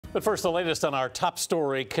But first, the latest on our top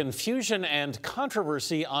story: confusion and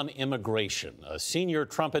controversy on immigration. A senior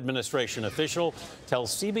Trump administration official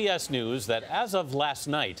tells CBS News that as of last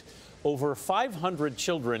night, over 500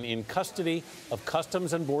 children in custody of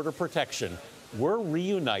Customs and Border Protection were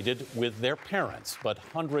reunited with their parents, but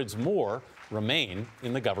hundreds more remain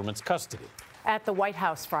in the government's custody. At the White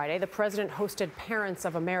House Friday, the president hosted parents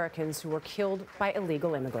of Americans who were killed by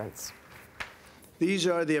illegal immigrants. These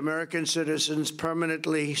are the American citizens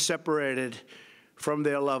permanently separated from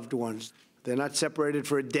their loved ones. They're not separated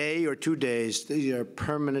for a day or 2 days. These are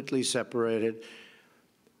permanently separated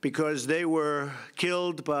because they were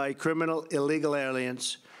killed by criminal illegal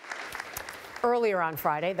aliens. Earlier on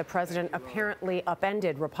Friday, the president apparently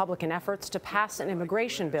upended Republican efforts to pass an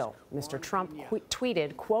immigration bill. Mr. Trump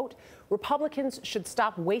tweeted, quote, "Republicans should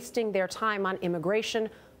stop wasting their time on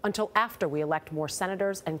immigration until after we elect more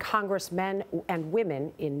senators and congressmen and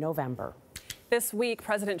women in November." This week,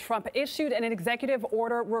 President Trump issued an executive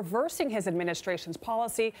order reversing his administration's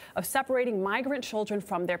policy of separating migrant children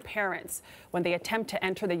from their parents when they attempt to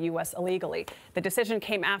enter the U.S. illegally. The decision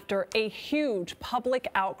came after a huge public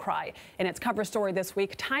outcry. In its cover story this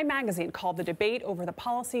week, Time magazine called the debate over the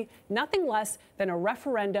policy nothing less than a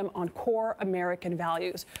referendum on core American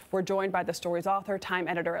values. We're joined by the story's author, Time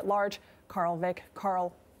editor-at-large, Karl Vick.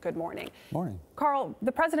 Karl, good morning. Morning. Karl,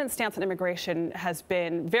 the president's stance on immigration has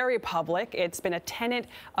been very public. It's been a tenet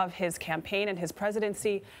of his campaign and his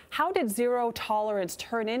presidency. How did zero tolerance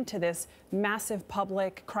turn into this massive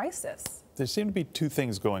public crisis? There seem to be two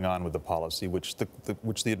things going on with the policy, which the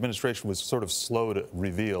administration was sort of slow to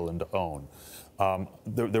reveal and to own.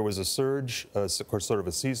 There was a surge, of course, sort of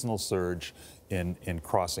a seasonal surge in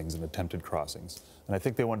crossings and attempted crossings. And I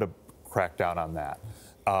think they wanted to crack down on that.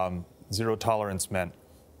 Zero tolerance meant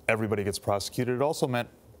everybody gets prosecuted. It also meant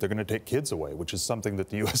they're going to take kids away, which is something that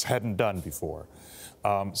the U.S. hadn't done before.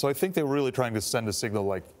 So I think they were really trying to send a signal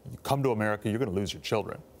like, you come to America, you're going to lose your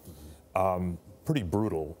children. Pretty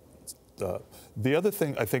brutal. The other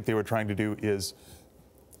thing I think they were trying to do is,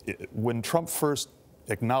 when Trump first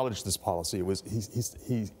acknowledged this policy, it was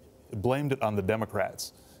he blamed it on the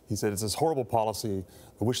Democrats. He said, it's this horrible policy.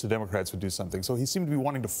 I wish the Democrats would do something. So he seemed to be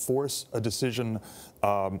wanting to force a decision,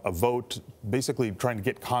 a vote, basically trying to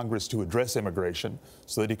get Congress to address immigration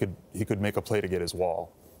so that he could make a play to get his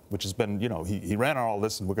wall, which has been, you know, he ran on all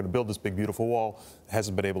this and we're going to build this big, beautiful wall.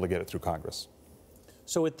 Hasn't been able to get it through Congress.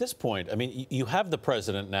 So at this point, I mean, you have the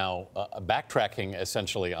president now backtracking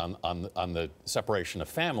essentially on the separation of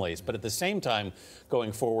families, but at the same time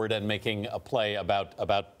going forward and making a play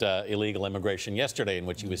about illegal immigration yesterday, in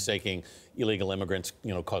which he was saying illegal immigrants,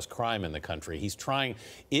 you know, cause crime in the country. He's trying.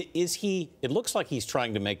 It looks like he's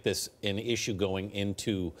trying to make this an issue going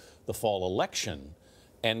into the fall election,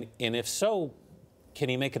 and if so, can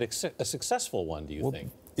he make it a successful one? Do you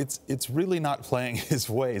think? It's really not playing his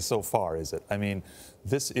way so far, is it? I mean,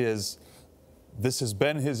 this has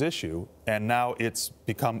been his issue, and now it's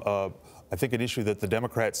become I think an issue that the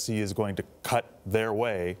Democrats see is going to cut their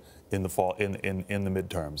way in the fall in the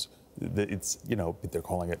midterms. It's, you know, they're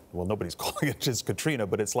calling it, well, nobody's calling it just Katrina,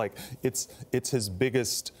 but it's like it's his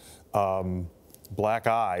biggest black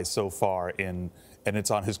eye so far and it's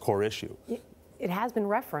on his core issue. It has been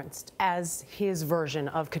referenced as his version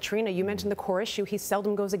of Katrina. You mentioned the core issue. He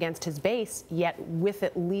seldom goes against his base, yet with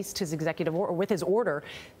at least his executive order, or with his order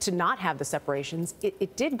to not have the separations,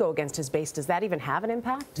 it did go against his base. Does that even have an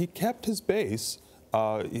impact? He kept his base.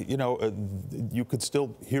 You know, you could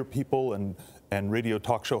still hear people and radio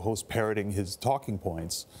talk show hosts parroting his talking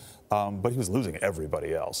points, but he was losing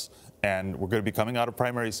everybody else. And we're going to be coming out of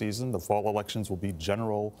primary season. The fall elections will be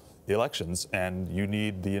general elections, and you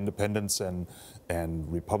need the independents and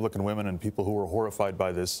Republican women and people who are horrified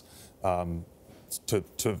by this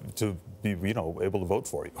to be, you know, able to vote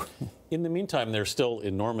for you. In the meantime, there's still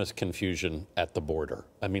enormous confusion at the border.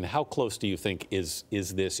 I mean, how close do you think is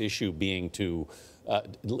this issue being to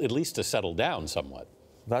at least to settle down somewhat?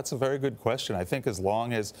 That's a very good question. I think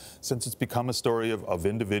since it's become a story of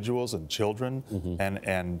individuals and children,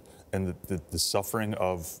 and the suffering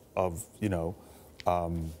of you know,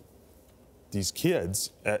 these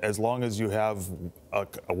kids, as long as you have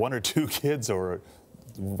one or two kids, or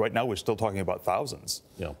right now we're still talking about thousands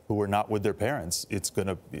who are not with their parents,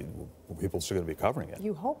 people are going to be covering it.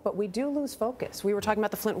 You hope, but we do lose focus. We were talking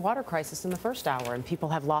about the Flint water crisis in the first hour, and people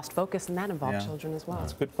have lost focus, and that involved children as well.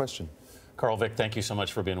 That's a good question. Karl Vick, thank you so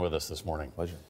much for being with us this morning. Pleasure.